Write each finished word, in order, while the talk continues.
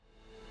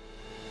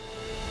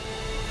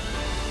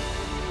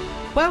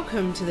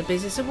Welcome to the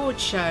Business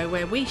Awards Show,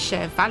 where we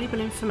share valuable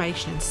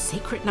information and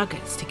secret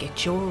nuggets to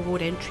get your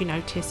award entry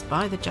noticed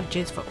by the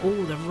judges for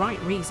all the right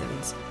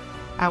reasons.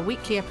 Our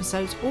weekly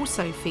episodes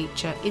also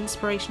feature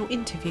inspirational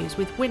interviews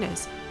with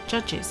winners,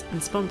 judges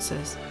and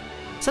sponsors.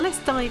 So let's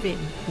dive in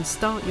and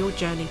start your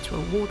journey to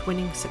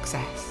award-winning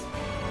success.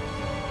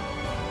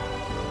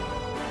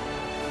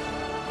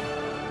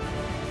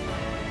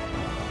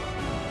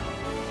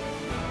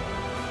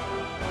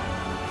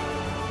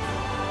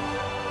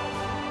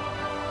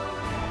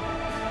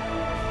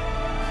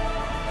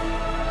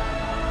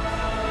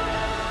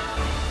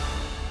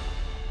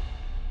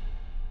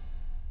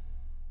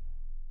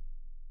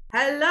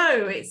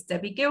 Hello, it's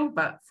Debbie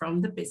Gilbert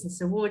from the Business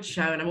Awards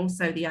Show, and I'm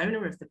also the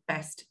owner of the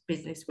Best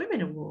Business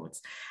Women Awards.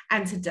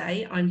 And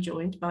today I'm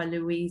joined by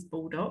Louise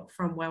Baldock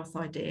from Wealth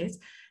Ideas,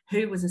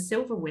 who was a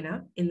silver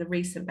winner in the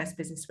recent Best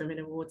Business Women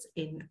Awards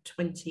in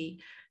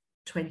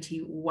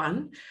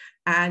 2021.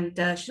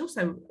 And she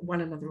also won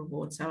another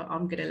award, so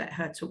I'm going to let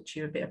her talk to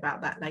you a bit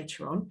about that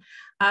later on.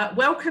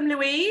 Welcome,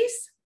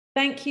 Louise.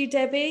 Thank you,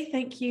 Debbie.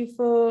 Thank you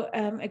for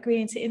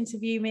agreeing to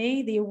interview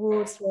me. The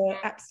awards were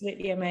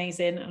absolutely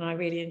amazing and I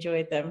really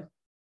enjoyed them.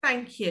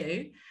 Thank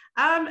you.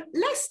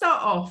 Let's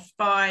start off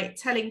by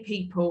telling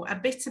people a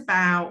bit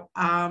about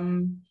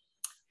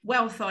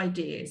Wealth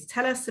Ideas.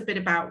 Tell us a bit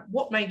about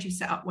what made you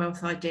set up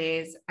Wealth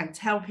Ideas and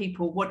tell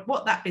people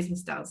what that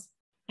business does.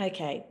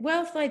 Okay,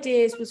 Wealth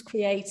Ideas was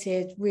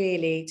created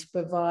really to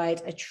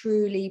provide a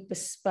truly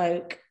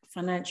bespoke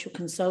financial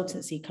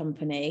consultancy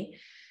company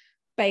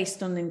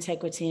based on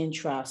integrity and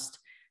trust.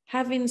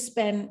 Having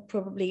spent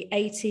probably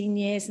 18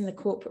 years in the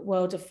corporate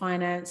world of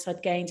finance,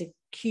 I'd gained a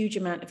huge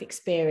amount of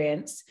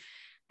experience.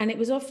 And it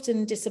was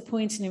often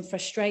disappointing and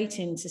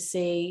frustrating to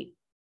see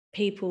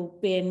people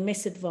being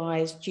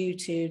misadvised due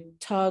to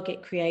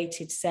target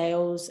created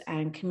sales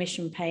and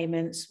commission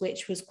payments,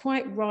 which was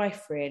quite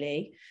rife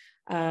really.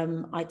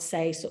 I'd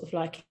say sort of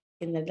like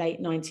in the late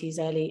 90s,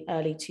 early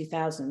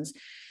 2000s.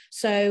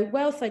 So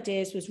Wealth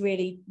Ideas was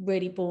really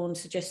born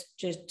to just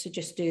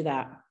do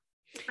that.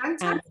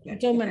 Fantastic. And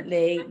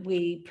predominantly,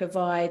 we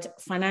provide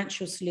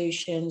financial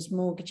solutions,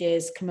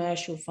 mortgages,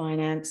 commercial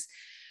finance,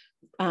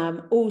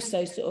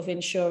 also sort of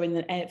ensuring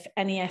that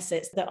any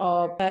assets that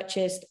are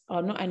purchased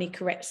are not only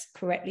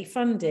correctly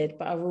funded,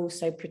 but are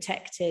also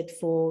protected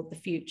for the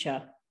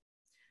future.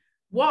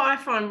 What I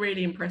find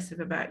really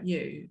impressive about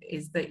you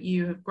is that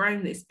you have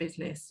grown this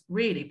business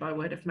really by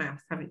word of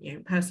mouth, haven't you?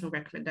 Personal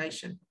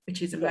recommendation,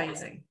 which is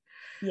amazing.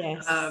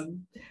 Yes.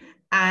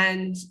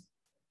 And,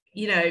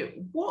 you know,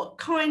 what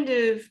kind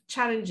of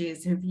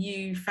challenges have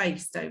you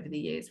faced over the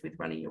years with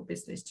running your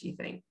business, do you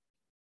think?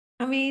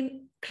 I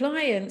mean,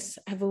 clients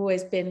have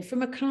always been,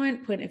 from a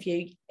client point of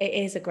view, it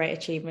is a great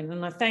achievement.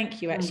 And I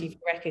thank you actually for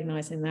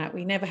recognizing that.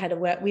 We never had a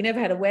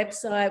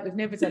website. We've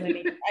never done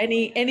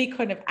any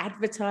kind of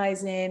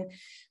advertising.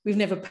 We've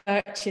never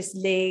purchased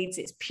leads.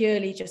 It's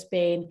purely just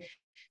been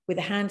with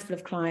a handful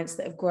of clients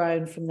that have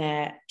grown from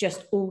there,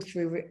 just all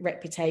through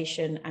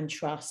reputation and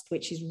trust,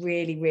 which is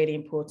really, really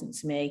important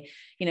to me.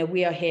 You know,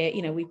 we are here,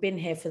 you know, we've been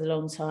here for the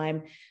long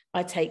time.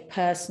 I take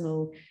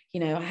personal, you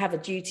know, I have a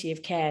duty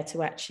of care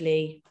to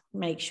actually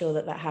make sure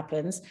that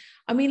happens.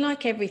 I mean,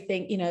 like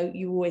everything, you know,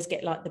 you always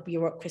get like the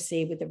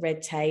bureaucracy with the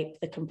red tape.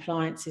 The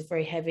compliance is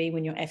very heavy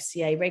when you're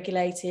FCA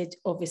regulated.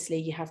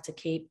 Obviously, you have to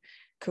keep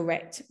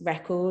correct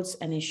records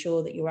and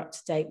ensure that you're up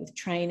to date with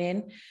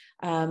training,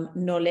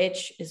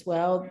 knowledge as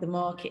well. The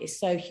market is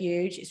so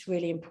huge. It's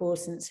really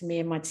important to me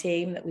and my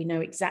team that we know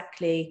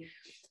exactly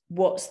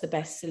what's the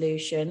best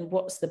solution,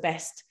 what's the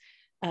best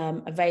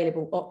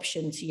available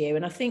option to you.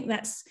 And I think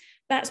that's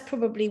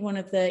probably one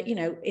of the, you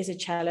know, is a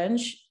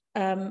challenge,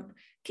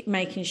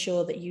 making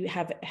sure that you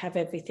have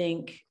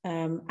everything.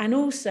 And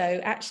also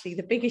actually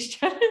the biggest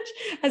challenge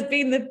has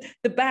been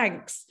the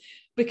banks,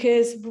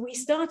 because we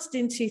started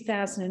in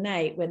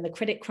 2008 when the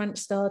credit crunch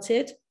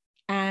started.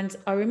 And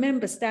I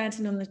remember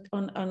standing on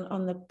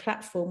the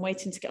platform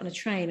waiting to get on a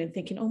train and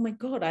thinking, oh my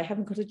God, I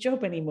haven't got a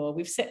job anymore.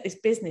 We've set this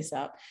business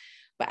up.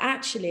 But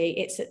actually,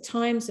 it's at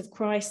times of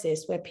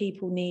crisis where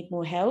people need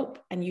more help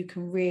and you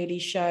can really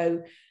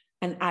show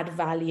and add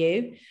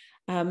value.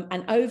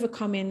 And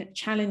overcoming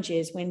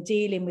challenges when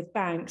dealing with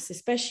banks,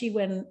 especially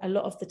when a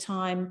lot of the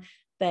time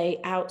they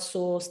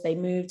outsourced, they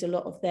moved a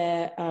lot of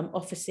their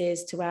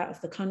offices to out of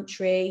the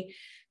country.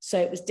 So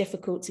it was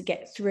difficult to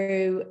get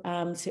through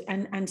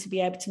to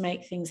be able to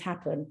make things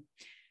happen.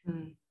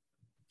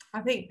 I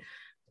think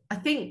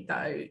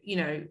though, you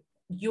know,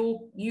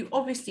 you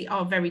obviously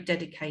are very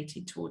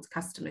dedicated towards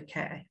customer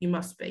care. You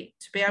must be.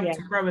 To be able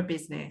to grow a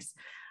business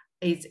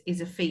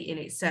is a feat in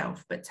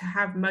itself, but to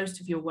have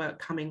most of your work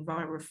coming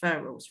via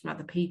referrals from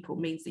other people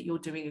means that you're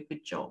doing a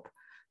good job.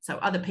 So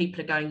other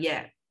people are going,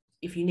 yeah,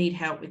 if you need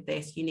help with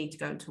this, you need to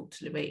go and talk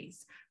to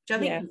Louise, which I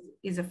think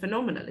is a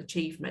phenomenal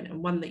achievement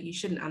and one that you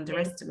shouldn't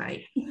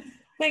underestimate.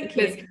 Thank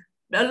you.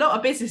 A lot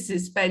of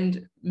businesses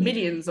spend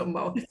millions on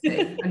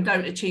marketing and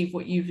don't achieve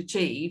what you've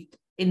achieved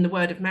in the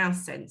word of mouth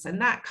sense. And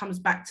that comes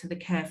back to the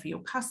care for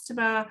your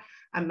customer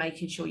and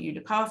making sure you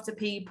look after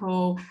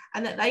people,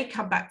 and that they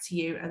come back to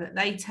you and that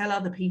they tell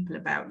other people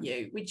about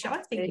you, which I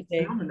think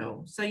is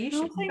phenomenal. So you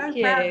should be so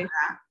proud of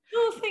that.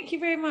 Oh, thank you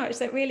very much.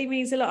 That really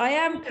means a lot. I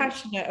am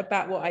passionate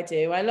about what I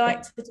do. I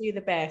like to do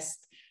the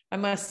best. I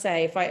must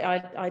say, if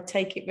I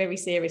take it very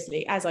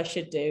seriously, as I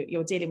should do.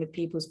 You're dealing with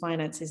people's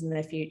finances and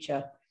their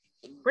future.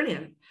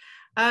 Brilliant.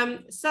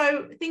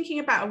 So thinking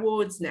about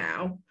awards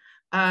now,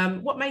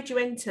 what made you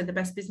enter the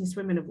Best Business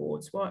Women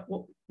Awards?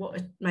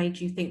 What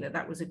made you think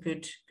that was a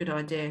good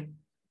idea?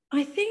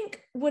 I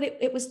think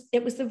it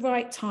was the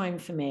right time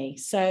for me.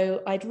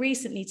 So I'd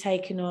recently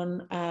taken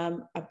on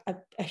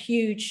a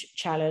huge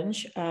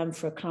challenge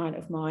for a client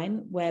of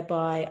mine,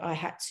 whereby I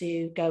had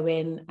to go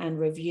in and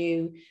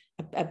review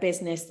a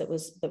business that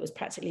was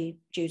practically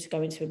due to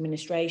go into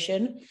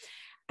administration.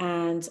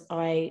 And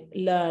I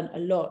learned a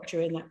lot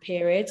during that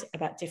period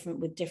about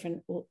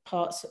different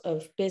parts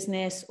of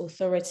business,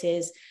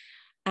 authorities.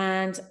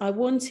 And I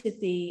wanted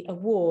the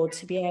award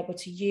to be able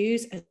to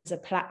use as a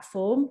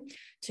platform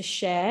to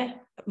share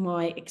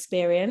my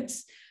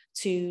experience,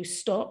 to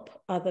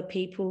stop other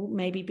people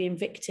maybe being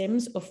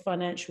victims of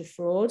financial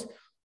fraud,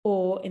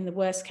 or in the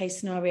worst case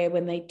scenario,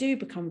 when they do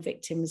become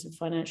victims of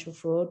financial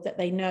fraud, that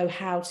they know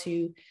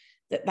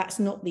that's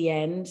not the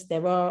end.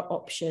 There are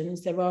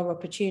options, there are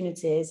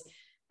opportunities,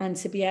 and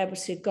to be able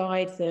to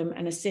guide them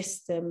and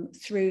assist them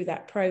through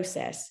that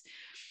process.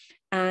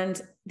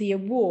 And the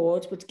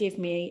award would give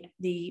me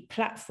the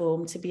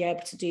platform to be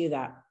able to do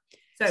that.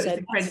 So it's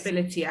the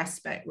credibility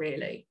aspect,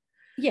 really.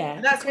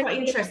 Yeah. That's quite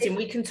interesting.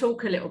 We can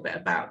talk a little bit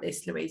about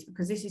this, Louise,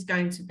 because this is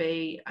going to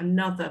be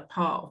another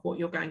part of what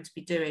you're going to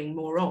be doing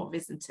more of,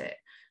 isn't it?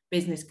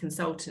 Business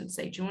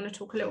consultancy. Do you want to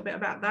talk a little bit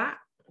about that?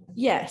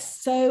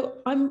 Yes. So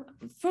I'm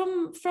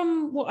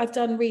from what I've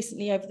done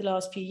recently over the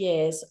last few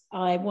years,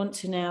 I want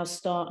to now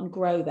start and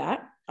grow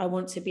that. I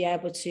want to be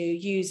able to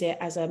use it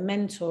as a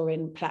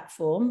mentoring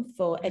platform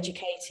for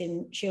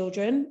educating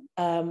children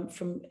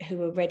from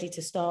who are ready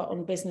to start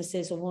on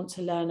businesses or want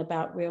to learn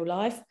about real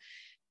life.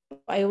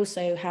 I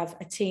also have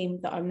a team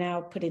that I'm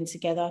now putting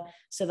together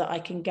so that I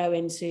can go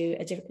into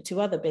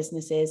to other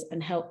businesses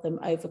and help them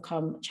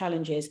overcome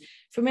challenges,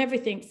 from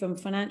everything from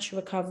financial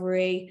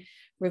recovery,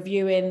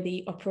 reviewing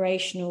the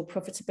operational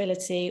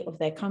profitability of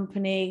their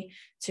company,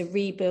 to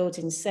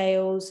rebuilding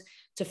sales,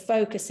 to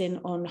focusing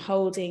on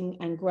holding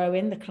and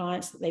growing the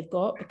clients that they've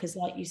got. Because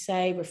like you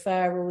say,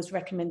 referrals,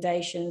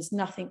 recommendations,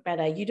 nothing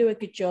better. You do a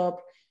good job,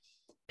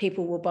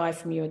 people will buy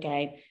from you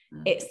again.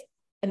 It's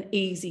an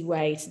easy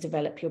way to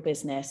develop your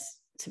business,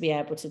 to be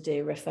able to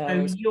do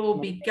referrals. So you'll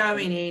be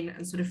going in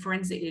and sort of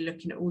forensically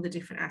looking at all the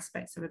different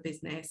aspects of a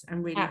business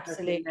and really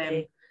helping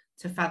them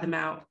to fathom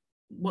out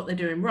what they're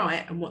doing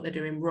right and what they're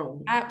doing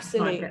wrong.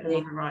 Absolutely. Get them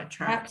on the right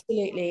track.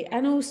 Absolutely.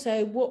 And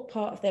also what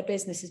part of their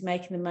business is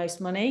making the most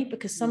money,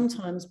 because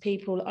sometimes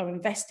people are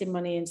investing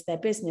money into their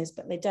business,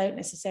 but they don't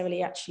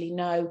necessarily actually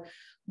know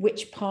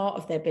which part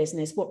of their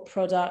business, what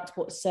product,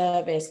 what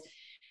service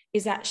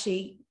is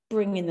actually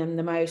bringing them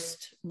the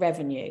most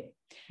revenue.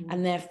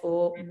 And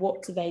therefore,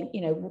 what do they,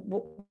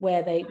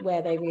 where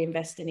they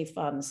reinvest any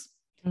funds.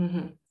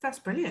 That's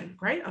brilliant.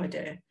 Great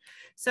idea.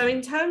 So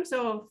in terms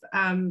of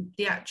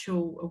the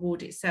actual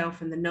award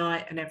itself and the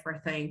night and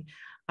everything,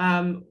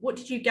 what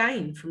did you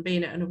gain from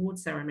being at an award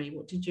ceremony?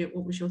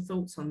 What was your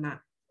thoughts on that?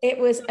 It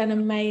was an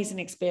amazing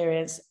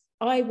experience.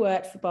 I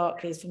worked for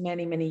Barclays for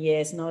many, many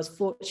years, and I was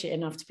fortunate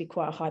enough to be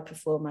quite a high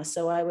performer.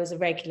 So I was a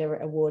regular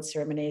at award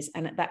ceremonies.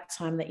 And at that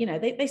time, that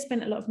they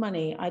spent a lot of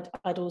money.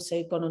 I'd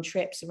also gone on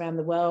trips around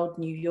the world,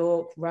 New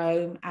York,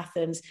 Rome,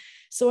 Athens.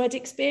 So I'd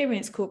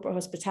experienced corporate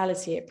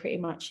hospitality at pretty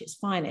much its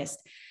finest.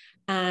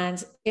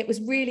 And it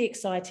was really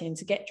exciting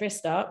to get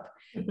dressed up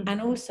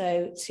and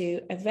also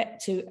to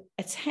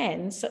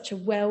attend such a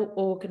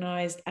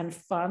well-organized and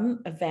fun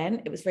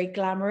event. It was very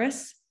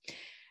glamorous.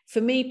 For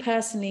me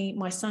personally,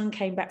 my son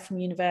came back from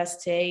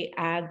university,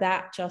 and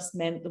that just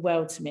meant the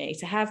world to me.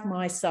 To have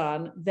my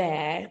son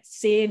there,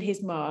 seeing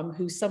his mum,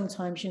 who's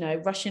sometimes,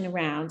 rushing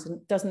around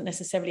and doesn't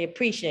necessarily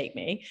appreciate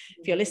me,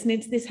 if you're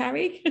listening to this,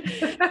 Harry,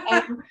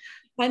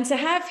 and to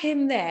have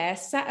him there,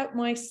 sat at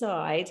my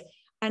side,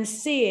 and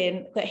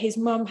seeing that his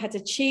mum had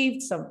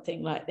achieved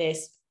something like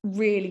this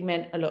really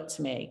meant a lot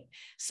to me.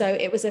 So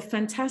it was a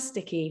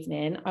fantastic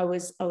evening. I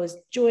was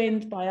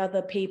joined by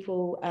other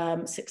people,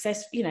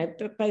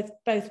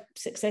 both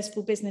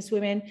successful business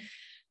women,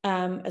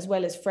 as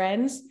well as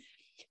friends.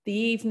 The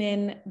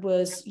evening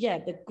was,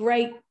 the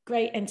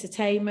great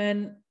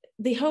entertainment.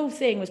 The whole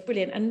thing was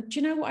brilliant. And do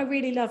you know what I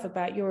really love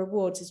about your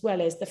awards as well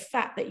is the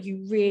fact that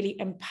you really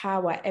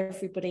empower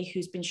everybody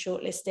who's been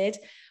shortlisted.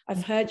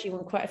 I've heard you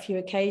on quite a few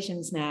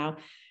occasions now.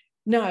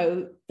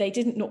 No, they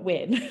didn't not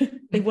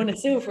win. They won a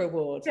silver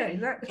award. Yeah,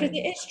 exactly. Because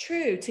it is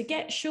true, to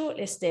get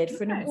shortlisted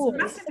for an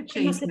award is such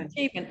a massive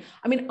achievement.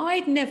 I mean,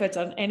 I'd never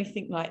done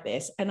anything like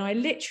this, and I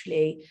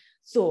literally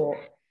thought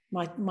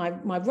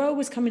my role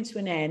was coming to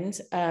an end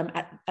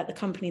at the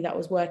company that I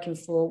was working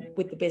for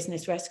with the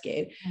business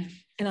rescue.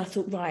 And I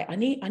thought, right,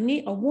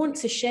 I want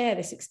to share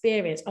this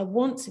experience. I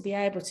want to be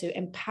able to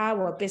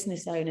empower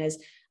business owners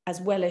as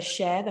well as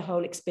share the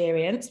whole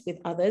experience with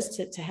others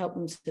to help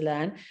them to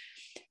learn.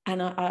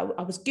 And I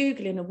was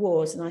Googling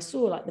awards, and I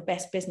saw like the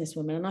best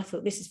businesswoman, and I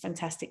thought, this is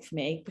fantastic for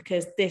me,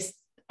 because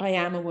I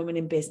am a woman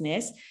in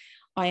business.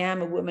 I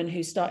am a woman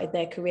who started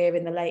their career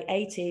in the late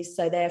 80s.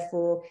 So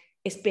therefore,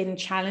 it's been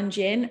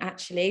challenging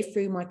actually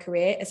through my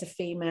career as a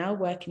female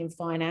working in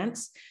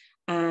finance.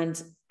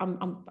 And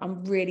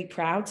I'm really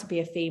proud to be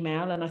a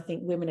female, and I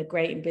think women are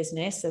great in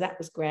business. So that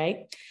was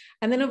great.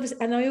 And then obviously,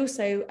 and I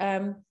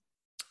also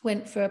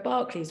went for a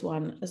Barclays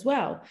one as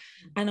well.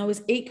 And I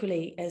was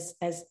equally as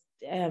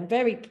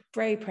very,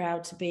 very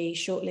proud to be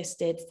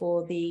shortlisted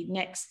for the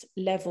Next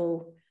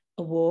Level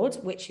Award,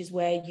 which is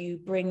where you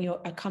bring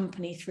a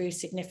company through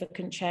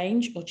significant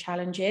change or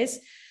challenges.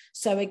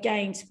 So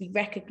again, to be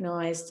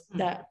recognized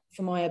that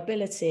for my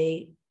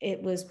ability,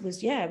 it was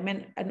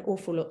meant an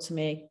awful lot to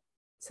me.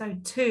 So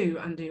 2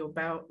 under your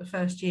belt the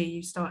first year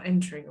you start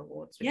entering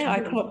awards. Yeah,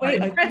 I can't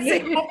wait.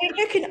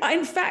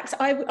 In fact,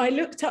 I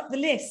looked up the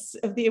lists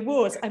of the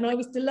awards, and I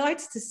was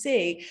delighted to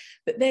see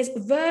that there's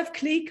Veuve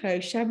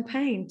Clicquot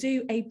Champagne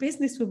do a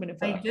businesswoman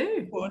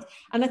award,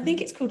 and I think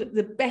it's called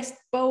the Best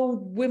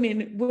Bold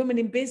Woman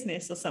in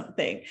Business or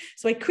something.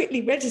 So I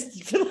quickly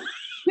registered for that.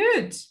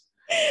 Good.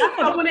 That's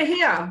what I want to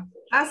hear.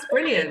 That's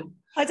brilliant.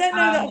 I don't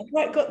know that I've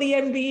quite got the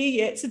MBE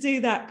yet to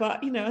do that,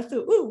 but I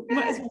thought,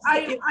 might as well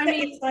set your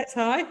sights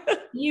high.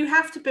 You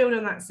have to build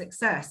on that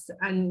success,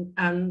 and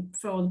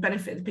for the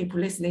benefit of the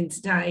people listening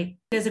today,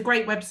 there's a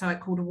great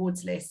website called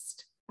Awards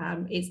List.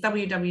 It's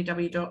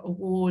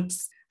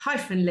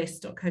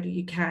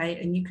www.awards-list.co.uk,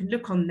 and you can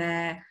look on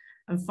there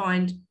and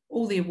find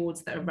all the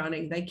awards that are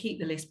running. They keep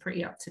the list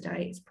pretty up to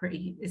date.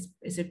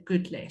 It's a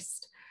good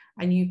list.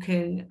 And you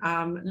can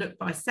look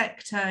by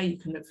sector, you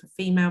can look for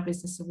female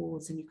business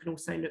awards, and you can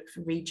also look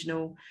for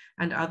regional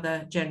and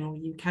other general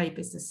UK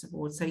business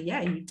awards. So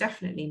yeah, you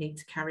definitely need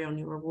to carry on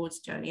your awards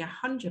journey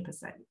 100%.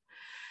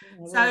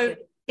 Yeah, so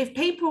if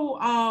people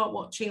are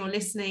watching or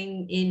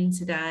listening in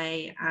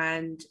today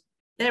and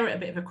they're at a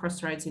bit of a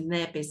crossroads in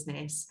their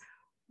business,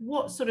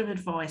 what sort of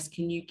advice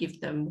can you give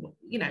them?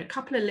 A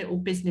couple of little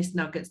business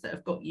nuggets that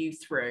have got you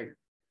through.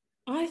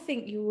 I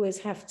think you always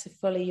have to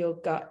follow your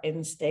gut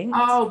instinct.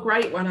 Oh,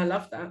 great one. I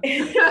love that.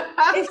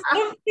 If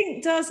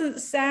something doesn't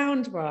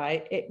sound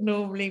right, it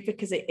normally,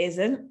 because it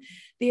isn't.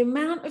 The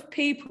amount of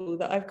people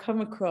that I've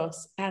come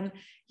across, and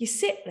you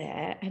sit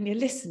there and you're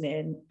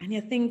listening and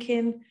you're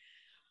thinking,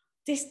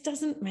 this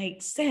doesn't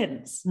make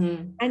sense.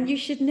 And you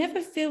should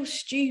never feel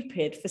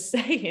stupid for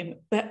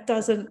saying that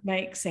doesn't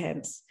make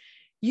sense.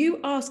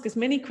 You ask as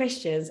many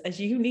questions as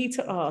you need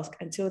to ask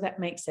until that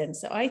makes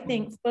sense. So I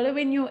think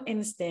following your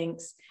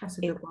instincts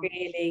is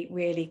really,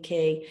 really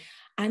key.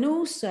 And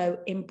also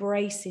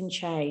embracing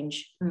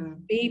change.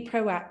 Be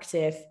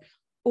proactive.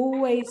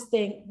 Always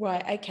think,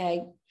 right,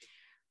 okay,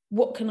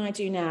 what can I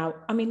do now?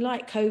 I mean,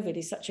 like COVID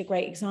is such a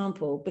great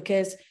example,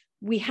 because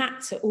we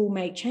had to all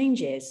make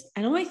changes.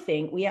 And I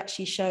think we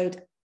actually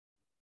showed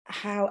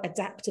how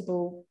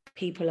adaptable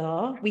people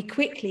are. We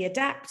quickly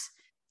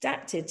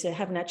adapted to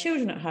having our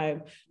children at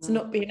home, to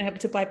not being able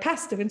to buy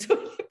pasta and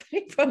toilet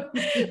paper.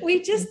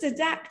 We just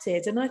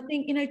adapted. And I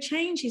think,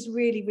 change is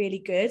really, really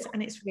good,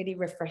 and it's really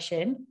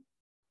refreshing.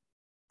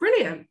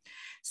 Brilliant.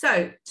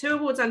 So 2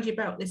 awards under your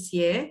belt this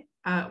year.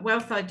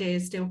 Wealth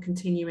Ideas still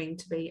continuing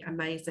to be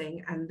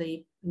amazing, and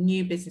the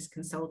new business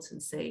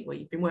consultancy, well,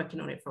 you've been working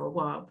on it for a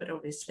while, but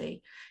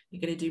obviously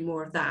you're going to do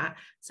more of that.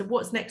 So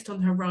what's next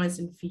on the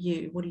horizon for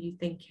you? What are you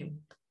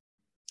thinking?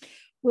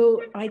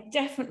 Well, I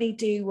definitely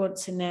do want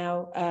to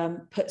now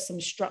put some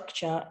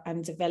structure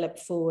and develop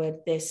forward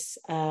this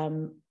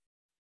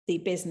the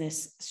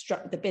business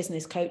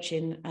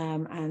coaching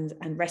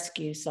and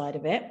rescue side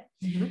of it,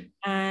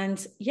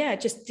 and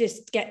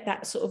just get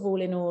that sort of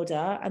all in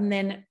order. And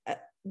then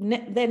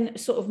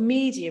sort of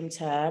medium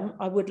term,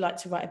 I would like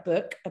to write a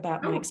book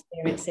about my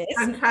experiences.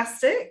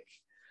 Fantastic.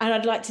 And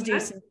I'd like to do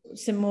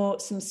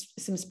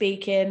some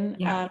speaking.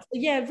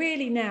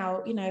 Really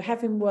now,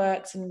 having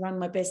worked and run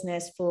my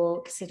business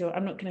for,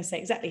 I'm not going to say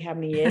exactly how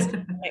many years,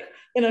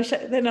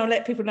 then I'll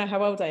let people know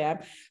how old I am.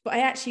 But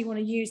I actually want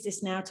to use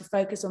this now to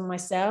focus on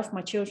myself.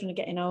 My children are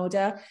getting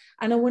older,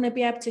 and I want to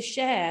be able to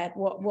share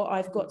what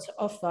I've got to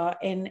offer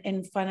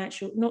in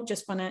financial, not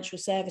just financial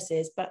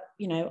services, but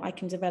I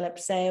can develop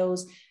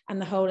sales and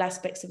the whole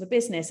aspects of a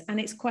business. And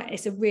it's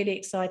a really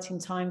exciting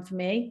time for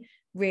me.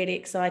 Really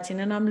exciting,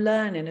 and I'm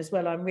learning as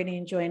well. I'm really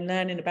enjoying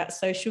learning about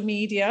social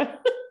media,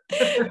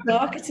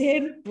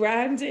 marketing,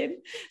 branding.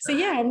 So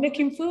yeah, I'm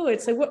looking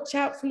forward. So watch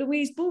out for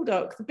Louise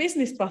Baldock, the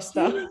business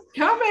buster.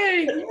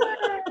 Coming.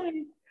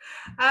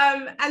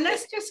 And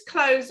let's just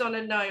close on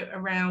a note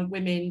around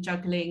women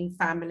juggling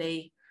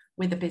family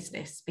with a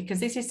business, because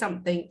this is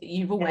something that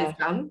you've always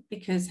done.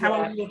 Because how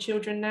old are your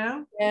children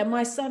now? Yeah,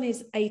 my son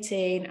is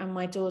 18 and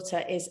my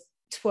daughter is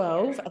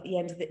 12 at the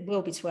end of it,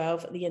 will be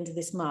 12 at the end of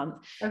this month.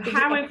 And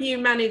how have you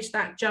managed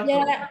that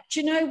juggle? Yeah, do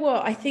you know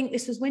what? I think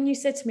this was when you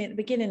said to me at the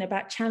beginning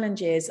about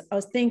challenges. I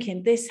was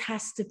thinking this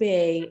has to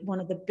be one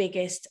of the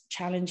biggest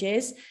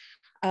challenges.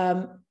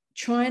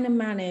 trying to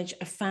manage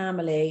a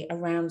family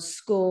around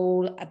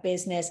school, a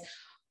business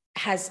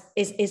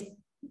is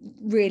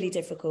really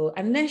difficult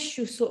unless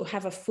you sort of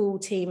have a full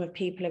team of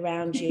people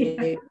around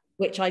you,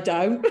 which I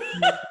don't.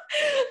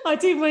 I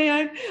do my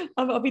own.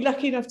 I'll be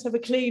lucky enough to have a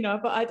cleaner,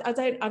 but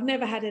I've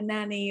never had a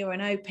nanny or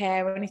an au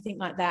pair or anything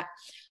like that.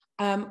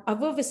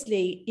 I've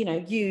obviously,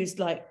 used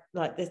like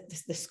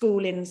the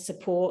schooling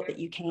support that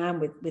you can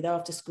with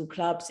after school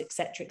clubs,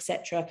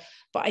 etc.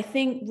 But I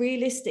think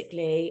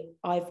realistically,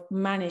 I've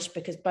managed,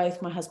 because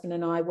both my husband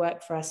and I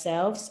work for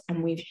ourselves,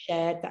 and we've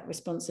shared that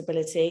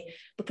responsibility,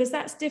 because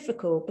that's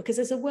difficult. Because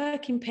as a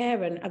working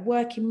parent, a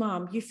working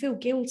mum, you feel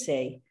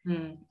guilty.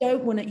 You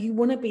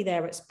want to be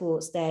there at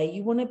sports day.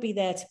 You want to be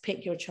there to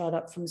pick your child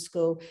up from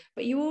school,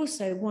 but you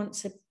also want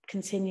to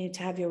continue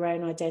to have your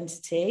own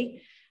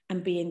identity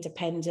and be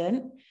independent,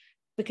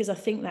 because I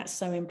think that's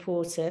so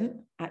important,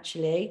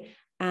 actually.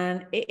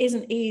 And it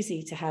isn't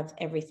easy to have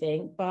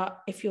everything, but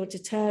if you're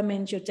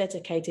determined, you're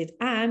dedicated,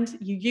 and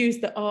you use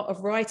the art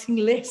of writing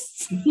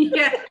lists.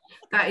 Yeah,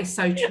 that is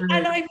so true.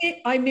 And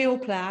I meal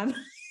plan.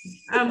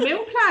 A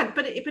meal plan,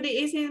 but it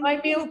is in my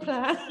meal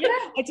plan.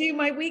 Yeah. I do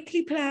my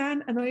weekly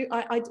plan, and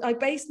I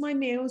base my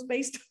meals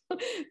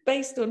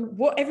based on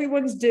what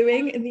everyone's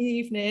doing in the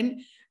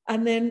evening.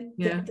 And then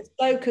the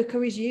slow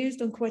cooker is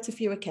used on quite a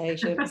few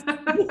occasions.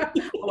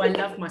 Oh, I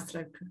love my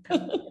slow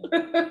cooker.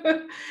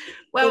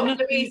 Well,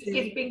 Louise,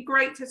 it's been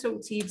great to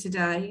talk to you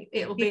today.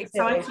 It'll be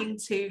exciting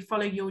to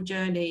follow your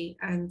journey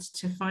and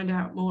to find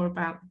out more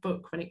about the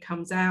book when it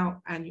comes out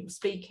and you're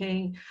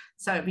speaking.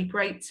 So it'd be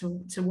great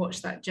to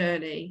watch that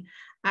journey.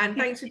 And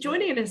thanks for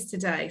joining us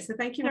today. So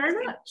thank you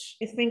very much.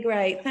 It's been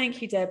great.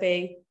 Thank you,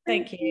 Debbie.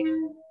 Thank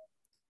you.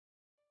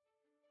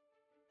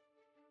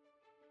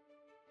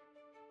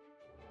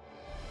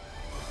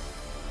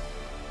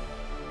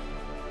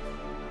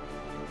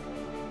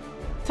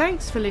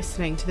 Thanks for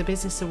listening to the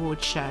Business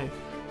Awards Show.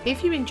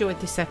 If you enjoyed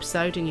this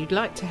episode and you'd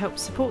like to help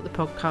support the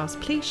podcast,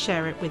 please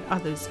share it with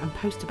others and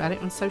post about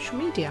it on social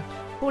media,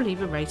 or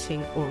leave a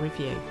rating or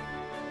review.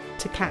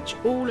 To catch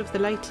all of the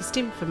latest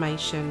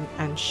information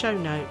and show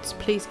notes,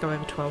 please go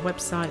over to our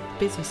website,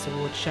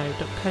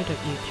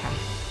 businessawardshow.co.uk.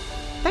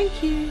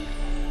 Thank you.